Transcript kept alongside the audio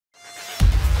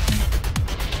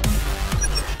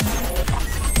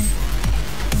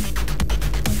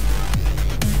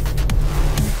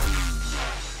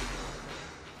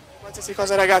qualsiasi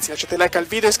cosa ragazzi, lasciate like al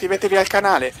video e iscrivetevi al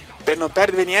canale per non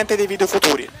perdervi niente dei video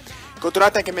futuri.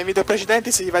 Controllate anche i miei video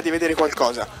precedenti se vi va di vedere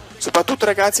qualcosa. Soprattutto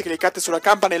ragazzi, cliccate sulla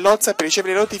campanellozza per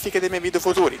ricevere le notifiche dei miei video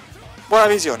futuri. Buona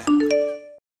visione!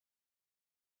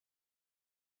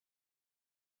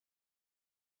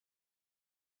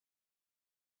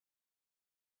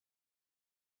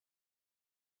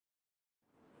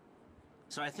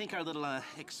 So I think our little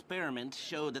experiment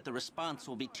showed that the response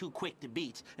will be too quick to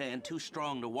beat and too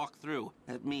strong to walk through.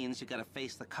 That means you gotta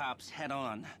face the cops head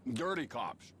on. Dirty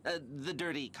cops. The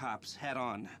dirty cops head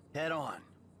on. Head on.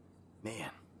 Man,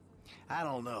 I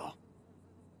don't know.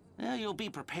 Well, you'll be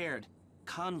prepared.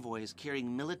 Convoys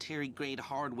carrying military-grade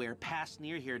hardware pass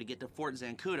near here to get to Fort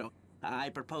Zancudo. I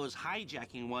propose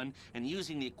hijacking one and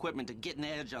using the equipment to get an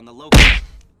edge on the locals.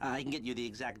 I can get you the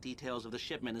exact details of the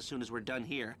shipment as soon as we're done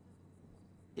here.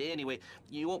 Anyway,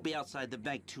 you won't be outside the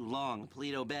bank too long.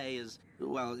 Paleto Bay is,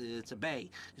 well, it's a bay,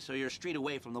 so you're a street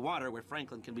away from the water where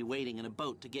Franklin can be waiting in a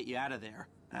boat to get you out of there.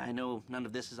 I know none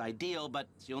of this is ideal, but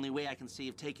it's the only way I can see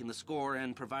of taking the score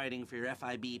and providing for your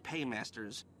FIB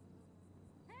paymasters.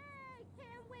 Hey,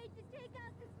 can't wait to take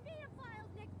out the spear files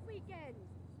next weekend.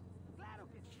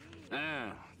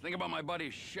 Think about my buddy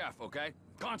Chef, okay?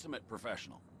 Consummate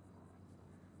professional.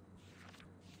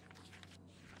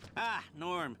 Ah,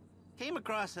 Norm. Came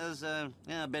across as a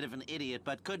bit of an idiot,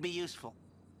 but could be useful.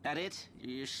 That it?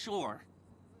 You're sure?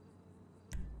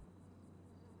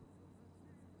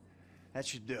 That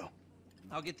should do.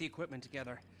 I'll get the equipment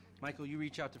together. Michael, you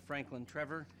reach out to Franklin.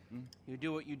 Trevor, you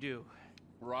do what you do.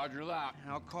 Roger that.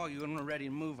 I'll call you when we're ready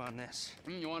to move on this.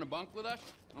 You want to bunk with us?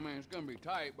 I mean, it's gonna be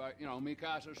tight, but, you know, mi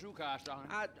casa, su casa.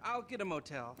 I'll get a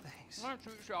motel, thanks. All right,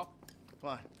 suit yourself.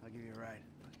 Fine, I'll give you a ride.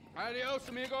 Adios,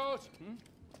 amigos.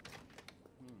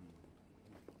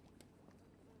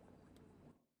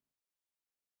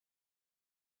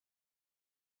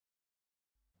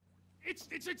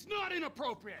 It's not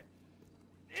inappropriate.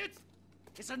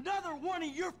 It's another one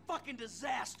of your fucking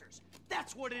disasters.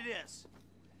 That's what it is.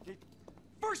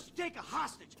 First you take a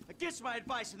hostage against my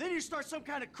advice, and then you start some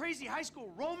kind of crazy high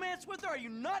school romance with her? Are you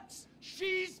nuts?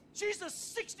 She's a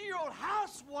 60-year-old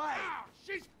housewife. Ah,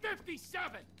 she's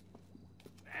 57.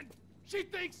 And she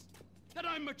thinks that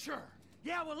I'm mature.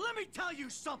 Yeah, well, let me tell you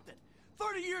something.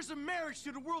 30 years of marriage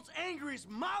to the world's angriest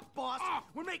mob boss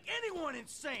would make anyone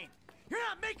insane. You're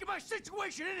not making my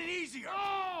situation any easier.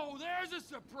 Oh, there's a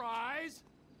surprise.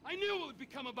 I knew it would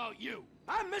become about you.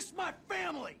 I miss my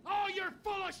family. Oh, you're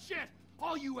full of shit.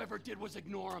 All you ever did was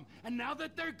ignore them, and now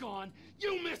that they're gone,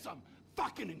 you miss them.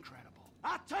 Fucking incredible.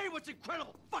 I'll tell you what's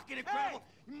incredible. Fucking incredible.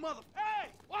 Hey! You mother... Hey!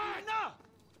 What? Enough!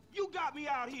 You got me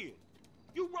out here.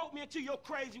 You wrote me into your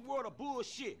crazy world of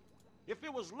bullshit. If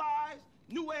it was lies,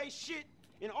 new age shit,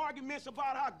 and arguments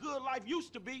about how good life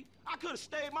used to be, I could have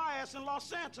stayed my ass in Los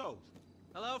Santos.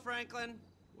 Hello, Franklin.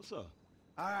 What's up?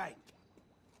 All right.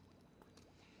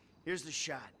 Here's the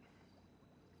shot.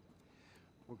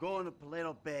 We're going to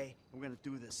Paleto Bay, and we're gonna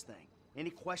do this thing. Any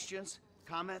questions?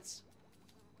 Comments?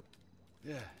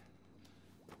 Yeah.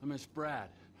 I miss Brad.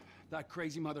 That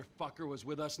crazy motherfucker was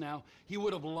with us now. He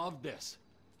would have loved this.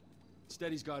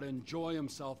 Instead, he's got to enjoy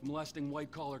himself molesting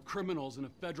white-collar criminals in a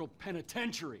federal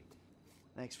penitentiary.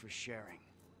 Thanks for sharing.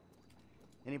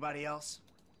 Anybody else?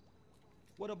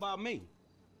 What about me?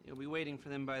 You'll be waiting for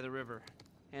them by the river,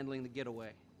 handling the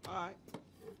getaway. All right.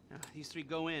 Now, these three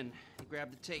go in, they grab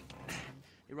the tape.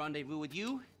 They rendezvous with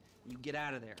you, and you get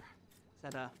out of there.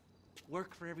 Does that,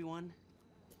 work for everyone?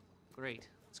 Great.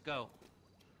 Let's go.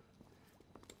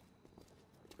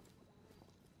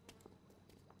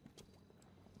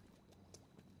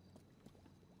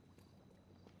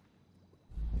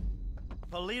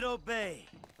 Paleto Bay.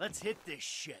 Let's hit this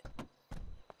shit.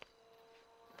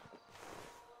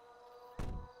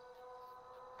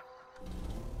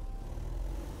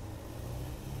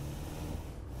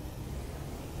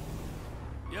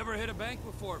 You ever hit a bank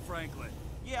before, Franklin?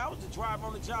 Yeah, I was the driver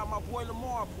on the job my boy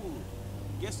Lamar pulled.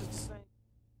 Guess it's the same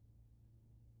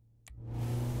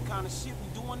kind of shit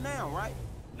we doing now, right?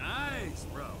 Nice,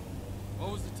 bro.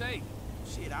 What was the take?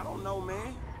 Shit, I don't know,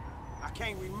 man. I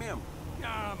can't remember.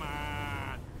 Come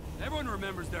on. Everyone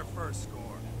remembers their first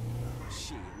score.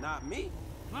 Shit, not me.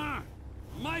 Huh?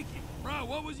 Mikey, bro,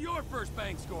 what was your first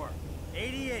bank score?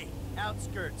 88,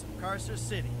 outskirts of Carcer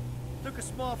City. Took a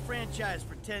small franchise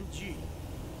for 10G.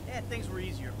 Yeah, things were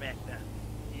easier back then.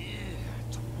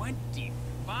 Yeah,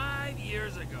 25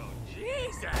 years ago.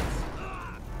 Jesus!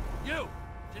 You,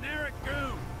 generic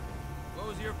goon. What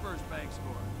was your first bank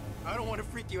score? I don't want to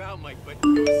freak you out, Mike, but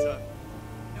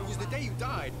it was the day you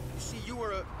died. You see, you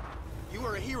were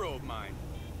a hero of mine.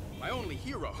 My only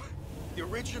hero. The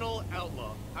original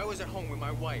outlaw. I was at home with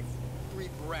my wife. 3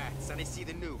 brats and I see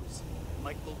the news.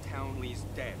 Michael Townley's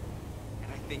dead.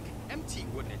 And I think MT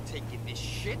wouldn't have taken this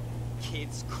shit.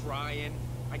 Kids crying.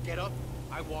 I get up,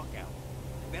 I walk out.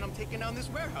 Then I'm taking down this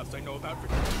warehouse I know about for...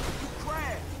 You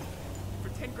crash! For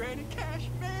 10 grand in cash,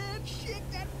 man! Shit,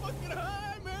 that fucking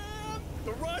high, man!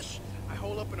 The rush! I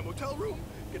hole up in a motel room,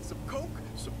 get some coke,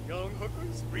 some young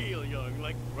hookers, real young,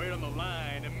 like right on the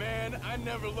line. And man, I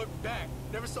never looked back.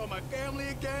 Never saw my family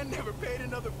again, never paid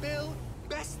another bill.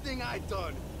 Best thing I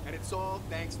done. And it's all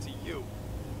thanks to you.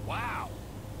 Wow,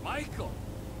 Michael,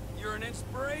 you're an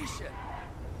inspiration.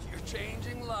 You're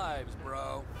changing lives,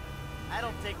 bro. I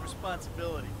don't take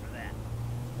responsibility for that.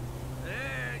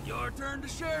 Hey, your turn to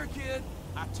share, kid.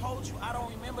 I told you I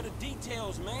don't remember the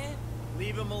details, man.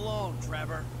 Leave him alone,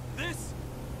 Trevor. This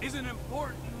is an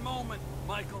important moment,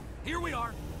 Michael. Here we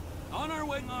are, on our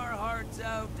way, our hearts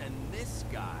out, and this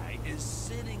guy is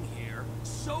sitting here,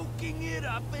 soaking it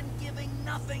up and giving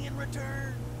nothing in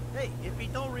return. Hey, if he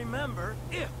don't remember...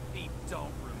 If he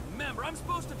don't remember, I'm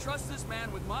supposed to trust this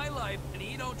man with my life, and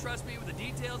he don't trust me with the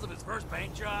details of his first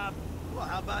paint job? Well,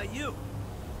 how about you?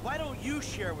 Why don't you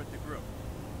share with the group?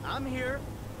 I'm here,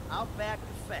 I'll back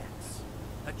the facts.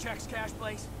 A checks cash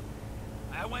place?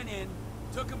 I went in,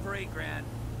 took him for 8 grand,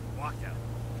 walked out.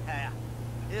 Yeah,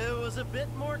 it was a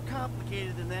bit more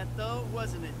complicated than that, though,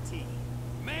 wasn't it, T?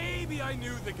 Maybe I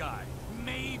knew the guy.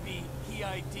 Maybe he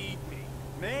ID'd me.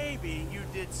 Maybe you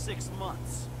did 6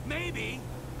 months. Maybe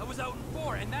I was out in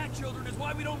 4, and that, children, is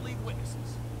why we don't leave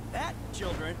witnesses. That,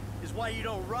 children, is why you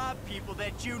don't rob people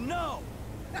that you know.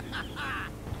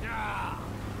 Ah.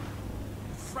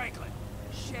 Franklin,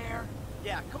 share?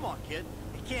 Yeah, come on, kid.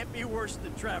 It can't be worse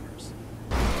than Trevor's.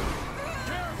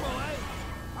 Careful,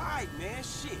 eh? Alright, man,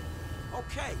 shit.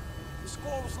 Okay, the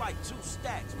score was like 2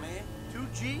 stacks, man.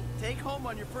 2G? Take home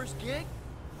on your first gig?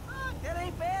 That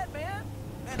ain't bad, man.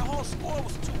 Man, the whole score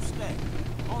was 2 stacks.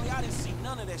 Only I didn't see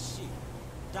none of that shit.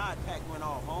 Dye pack went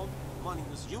off, home. Money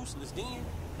was useless then.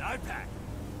 Dye pack.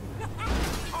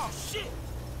 Oh, shit!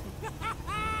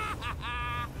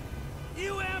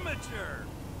 You amateur!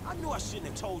 I knew I shouldn't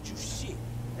have told you shit.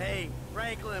 Hey,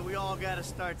 Franklin, we all gotta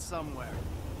start somewhere.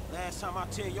 Last time I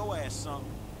tell your ass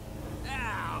something.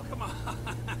 Ow, come on.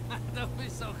 Don't be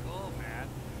so cool, man.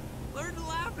 Learn to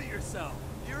laugh at yourself.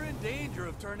 You're in danger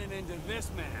of turning into this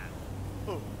man.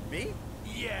 Who, me?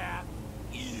 Yeah,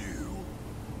 you.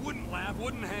 Wouldn't laugh,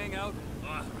 wouldn't hang out.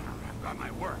 I've got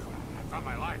my work, I've got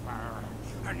my life.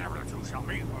 And never the two shall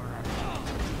meet. And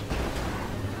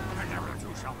never the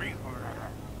two shall meet.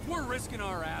 If we're risking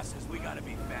our asses, we gotta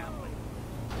be family.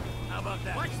 How about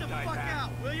that? Watch the fuck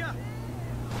out, will ya?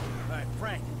 All right,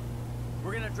 Frank.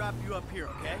 We're gonna drop you up here,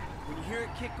 okay? When you hear it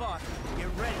kick off, get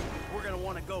ready. We're gonna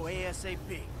want to go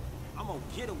ASAP. I'm on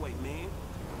getaway, man.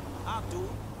 I'll do it.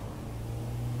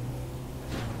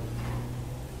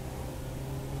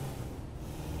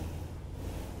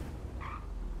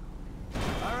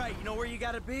 All right, you know where you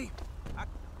gotta be?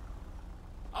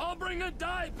 I'll bring a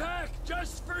dye pack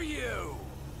just for you.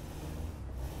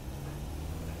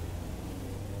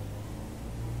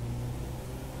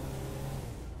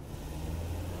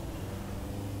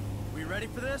 We ready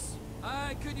for this?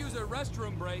 I could use a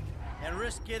restroom break. And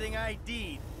risk getting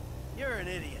ID'd. You're an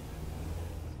idiot.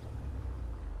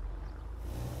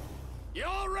 You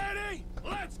all ready?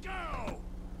 Let's go!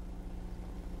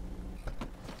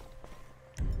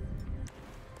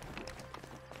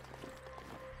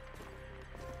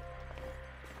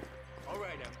 All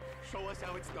right, Em. Show us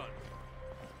how it's done.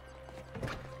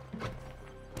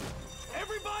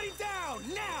 Everybody down,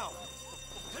 now!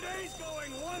 Today's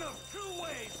going one of 2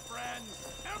 ways, friends.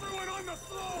 Everyone on the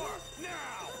floor,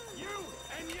 now! You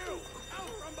and you, out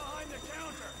from behind the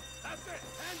counter. That's it,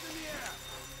 hands in the air.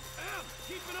 Em,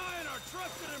 keep an eye on our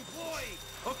trusted employee.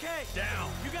 Okay.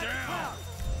 Down, You got down. the crowd.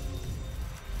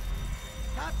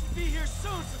 Cops will be here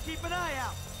soon, so keep an eye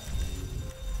out.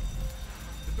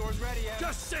 The door's ready, Em.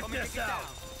 Just sit Let me this take it out. down.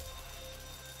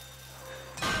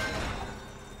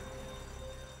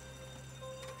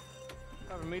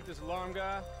 Ever meet this alarm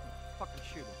guy? Fucking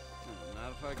shoot him.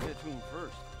 Not if I get to him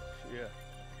first. Yeah.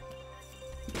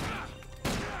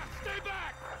 Stay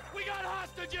back! We got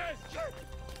hostages!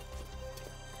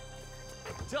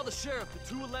 Tell the sheriff the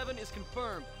 211 is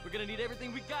confirmed. We're gonna need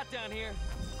everything we got down here.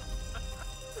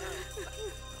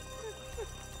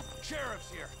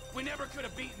 Sheriff's here. We never could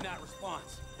have beaten that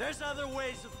response. There's other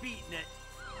ways of beating it.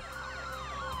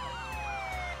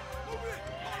 Move it!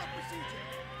 Hold up procedure.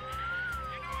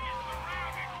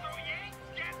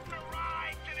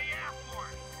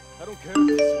 I don't care if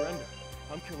they surrender.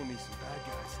 I'm killing me some bad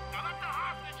guys. Now let the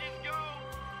hostages go,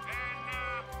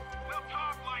 and we'll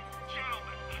talk like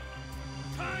gentlemen.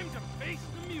 Time to face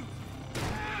the music.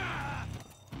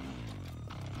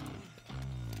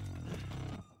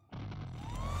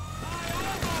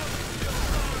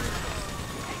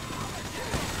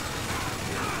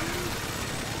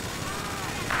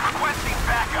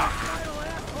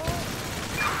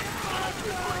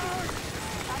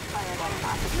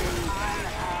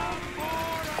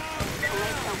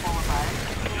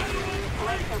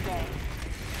 Bay.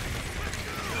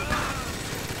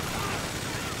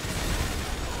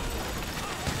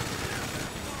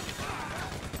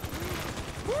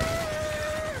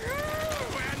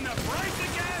 And the price of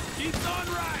gas keeps on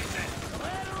rising.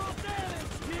 Lateral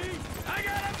damage, Keith! I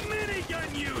got a minigun,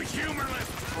 you humorless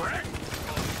prick.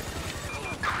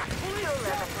 211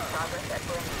 in progress at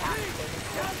Glen County Station.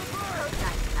 Code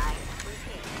 99.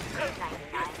 Repeat. Code 99.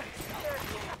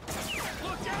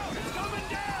 Look out! It's coming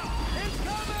down! It's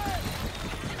coming!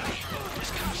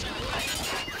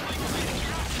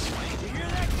 You hear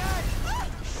that, guys?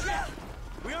 Shit!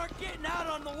 We aren't getting out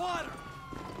on the water!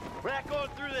 We're not going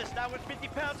through this, not with 50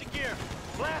 pounds of gear.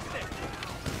 Blast it!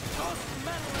 Toss the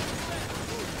metal in the fence!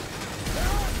 They're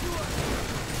on to us!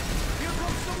 Here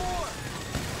comes some more!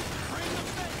 Bring the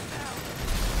fence down!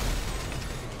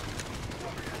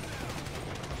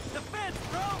 The fence,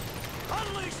 bro!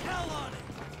 Unleash hell on it!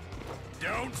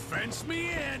 Don't fence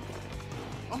me in!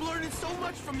 I'm learning so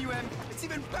much from you, Em. It's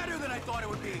even better than I thought it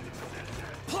would be.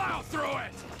 Plow through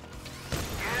it!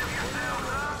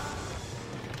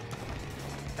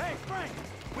 Hey, Frank!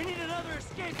 We need another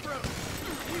escape route!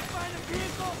 Can we find a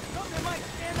vehicle? Something that might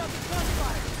stand up to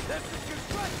gunfire! There's some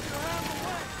construction around the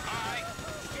way! Aye.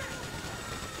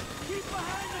 Keep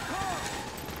behind the car!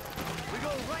 We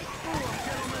go right through them,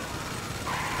 gentlemen!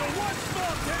 The one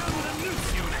small town with a noose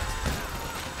unit!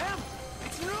 Em!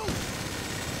 It's new!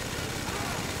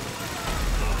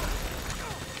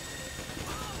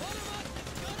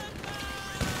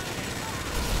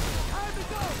 Time to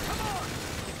go! Come on!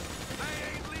 They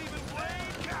ain't leaving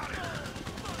Wayne County!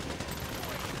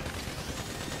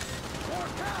 More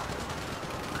cows!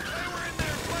 They were in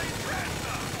there playing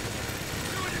ransom!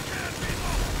 Do what you can,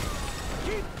 people!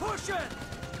 Keep pushing!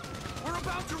 We're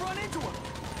about to run into them!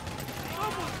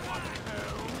 Someone want to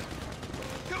help!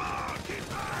 Come on, keep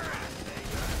firing!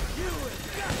 You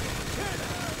have got to hit it!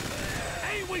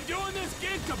 Ain't we doing this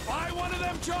gig to buy one of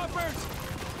them choppers?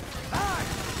 Ah!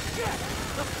 Shit!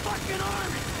 The fucking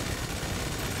army!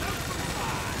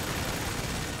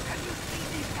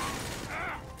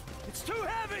 It's too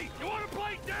heavy! You want to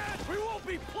play dead? We won't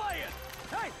be playing!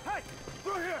 Hey! Hey!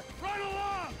 Through here! Run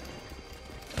along!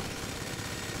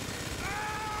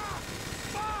 Ah!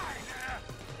 Fine!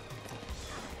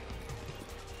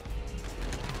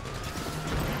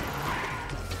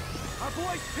 Our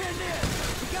boy's pinned in!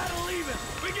 We gotta leave him!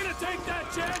 We gonna take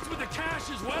that chance with the cash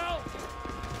as well?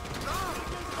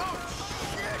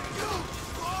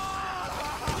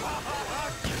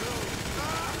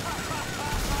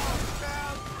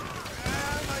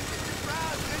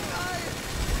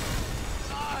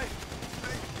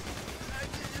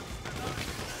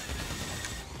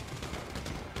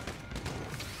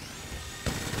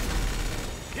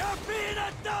 You're being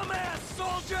a dumbass,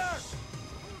 soldier!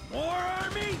 More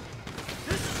army?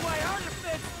 This is why our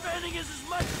defense spending is as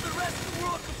much as the rest of the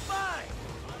world can find!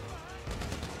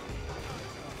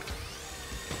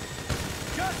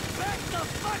 Just back the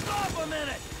fuck off a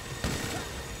minute!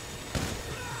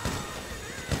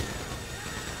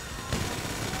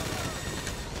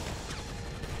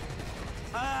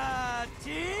 T?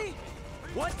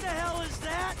 What the hell is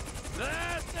that?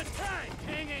 That's a tank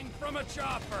hanging from a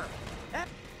chopper.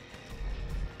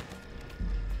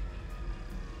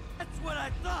 That's what I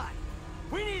thought!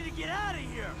 We need to get out of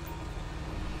here!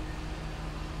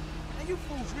 And you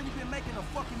fools really been making a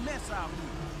fucking mess out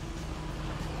here.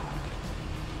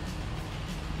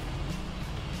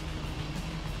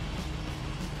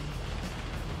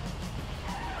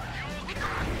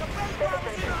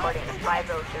 Citizens reporting to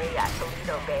 503 at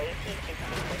Paleto Bay,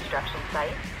 P16 construction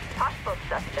site. Possible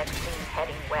suspect seen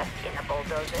heading west in a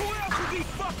bulldozer. Who else would be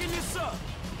fucking this up?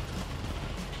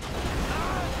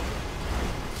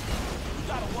 You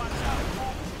gotta watch out,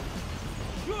 Colpo.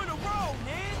 You're in the road,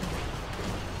 man.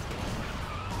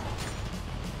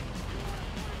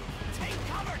 Take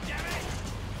cover, dammit!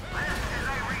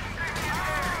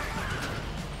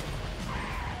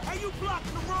 Hey, you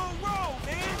blocking the wrong road,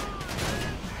 man.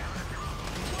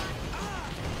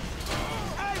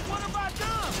 Hey, what have I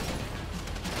done?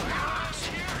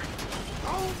 Here.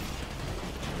 Oh.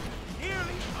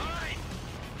 Nearly. All right.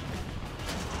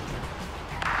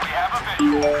 We have a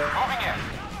visual. Moving in.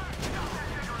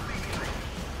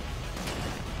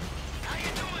 How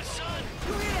you doing, son?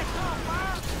 You hear that car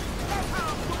fire? That's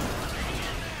how I'm doing. Hang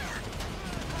in there.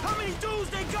 How many dudes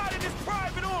they got in this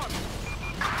private army?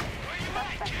 Where you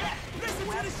at, kid? Listen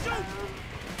to the shoot.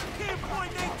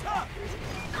 Pinpoint they tough.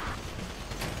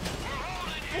 We're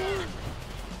holding here.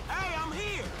 Hey, I'm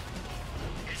here.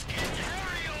 It's getting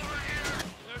hairy over here.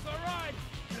 There's a ride.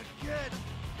 Good.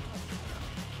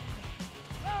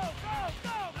 Go, go,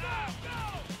 go, go, go!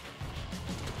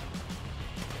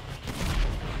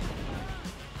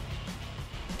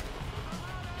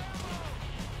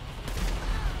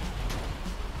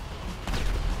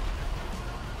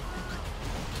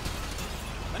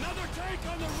 Frank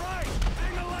on the right!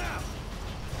 Hang a left!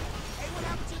 Hey, what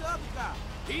happened to the other guy?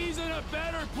 He's in a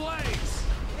better place!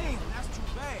 Damn, that's too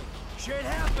bad. Shit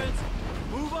happens.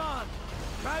 Move on.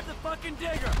 Drive the fucking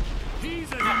digger. He's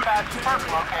in a Dispatch, perk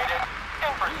located.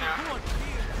 In pursuit. Come on,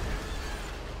 kid.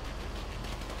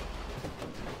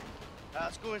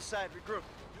 Let's go inside, regroup.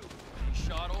 You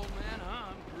shot, old man,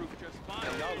 huh? I'm grouped just fine.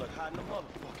 Y'all look hot in the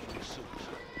motherfucking in suits.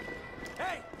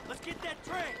 Hey, let's get that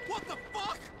train. What the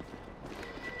fuck?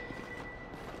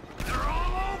 They're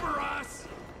all over us!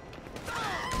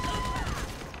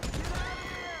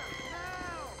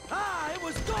 Ah, it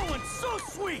was going so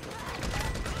sweet.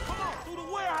 Come on, through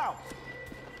the warehouse.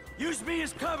 Use me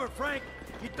as cover, Frank.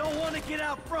 You don't want to get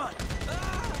out front.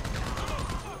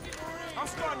 I'm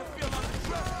starting to feel like a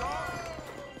truck, dog.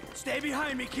 Stay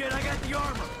behind me, kid. I got the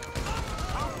armor.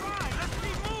 All right, let's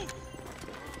keep moving.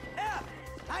 F,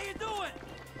 how you doing?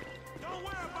 Don't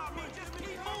worry about me, just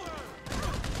keep moving.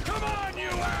 Come on, you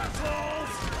assholes!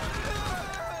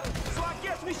 So I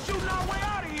guess we shooting our way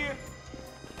out of here.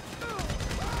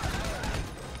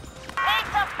 Need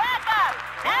some backup!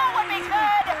 Now would be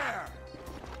good! There.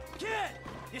 Kid,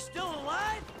 you still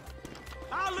alive?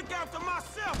 I'll look after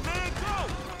myself, man. Go!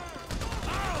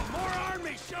 Oh, more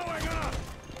army showing up!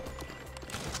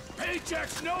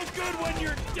 Paycheck's no good when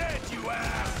you're dead, you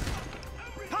ass!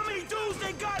 How many dudes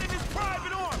they got in this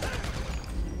private army?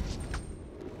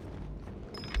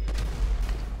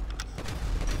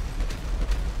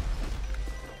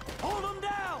 Hold them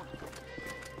down!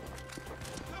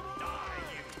 Die,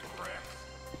 you pricks!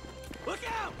 Look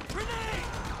out! Grenade!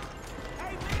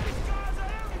 Hey, man, these guys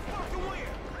are every fucking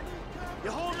where.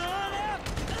 You holding on, F?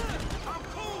 I'm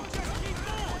cool, just keep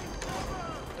going.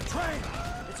 The train!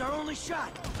 It's our only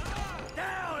shot!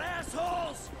 Down,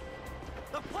 assholes!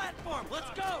 The platform, let's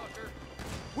go!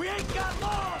 We ain't got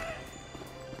long!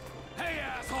 Hey,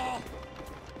 asshole!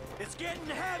 It's getting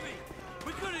heavy!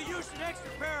 We could have used an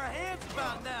extra pair of hands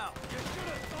about now! You should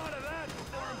have thought of that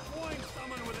before employing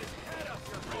someone with his head up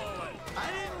your bullet!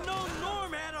 I didn't know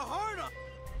Norm had a heart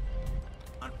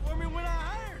on for me when I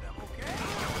hired him, okay?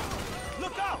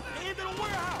 Look out, the end of the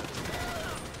warehouse.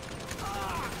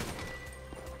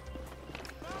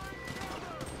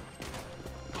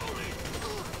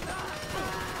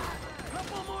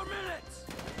 Couple more minutes!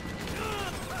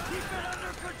 Keep it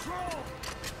under control!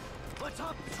 Let's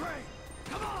hop the train!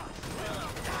 Come on!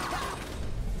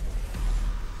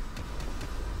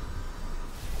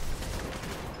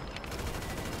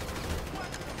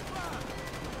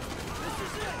 This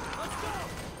is it! Let's go!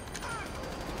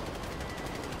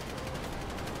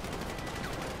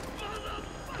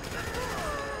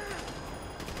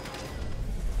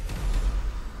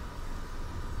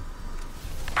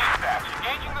 Dispatch,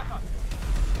 engaging the...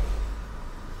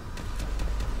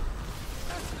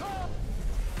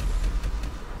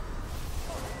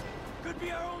 Could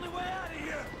be our only way out of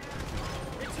here!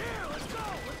 It's here! Let's go!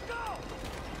 Let's go!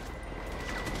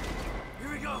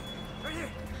 Here we go! Right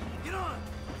here! Get on!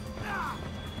 Ah!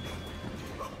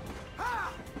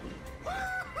 Ah!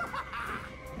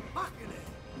 Fucking it!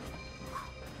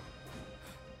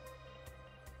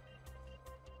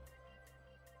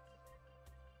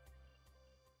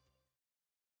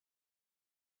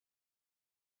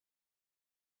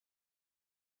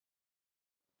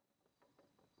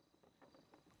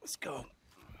 Let's go.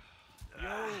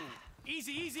 Yo,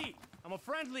 easy, easy. I'm a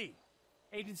friendly.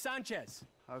 Agent Sanchez.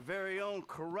 Our very own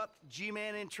corrupt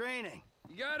G-man in training.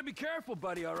 You gotta be careful,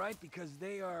 buddy, all right? Because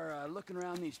they are looking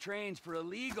around these trains for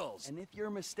illegals. And if you're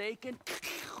mistaken,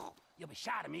 you'll be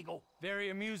shot, amigo.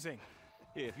 Very amusing.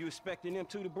 Yeah, if you expecting them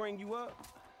two to bring you up,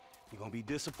 you're gonna be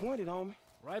disappointed, homie.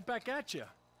 Right back at you.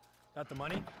 Got the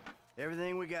money?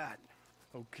 Everything we got.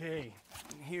 Okay,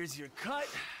 here's your cut.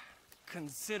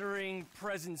 Considering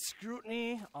present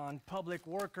scrutiny on public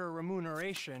worker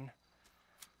remuneration,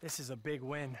 this is a big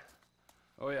win.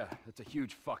 Oh, yeah, that's a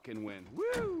huge fucking win.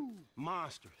 Woo!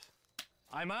 Monsters.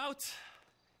 I'm out.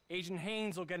 Agent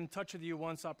Haynes will get in touch with you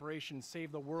once Operation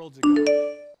Save the World's ago.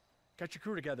 Get your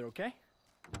crew together, okay?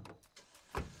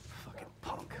 Fucking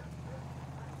punk.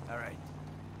 All right.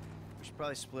 We should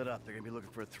probably split up. They're gonna be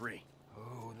looking for a 3.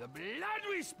 Oh, the blood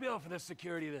we spill for the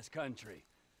security of this country.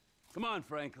 Come on,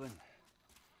 Franklin.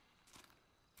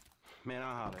 Man,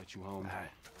 I'll holler at you, homie. All right.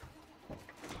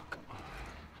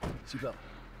 Seatbelt.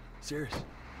 Serious.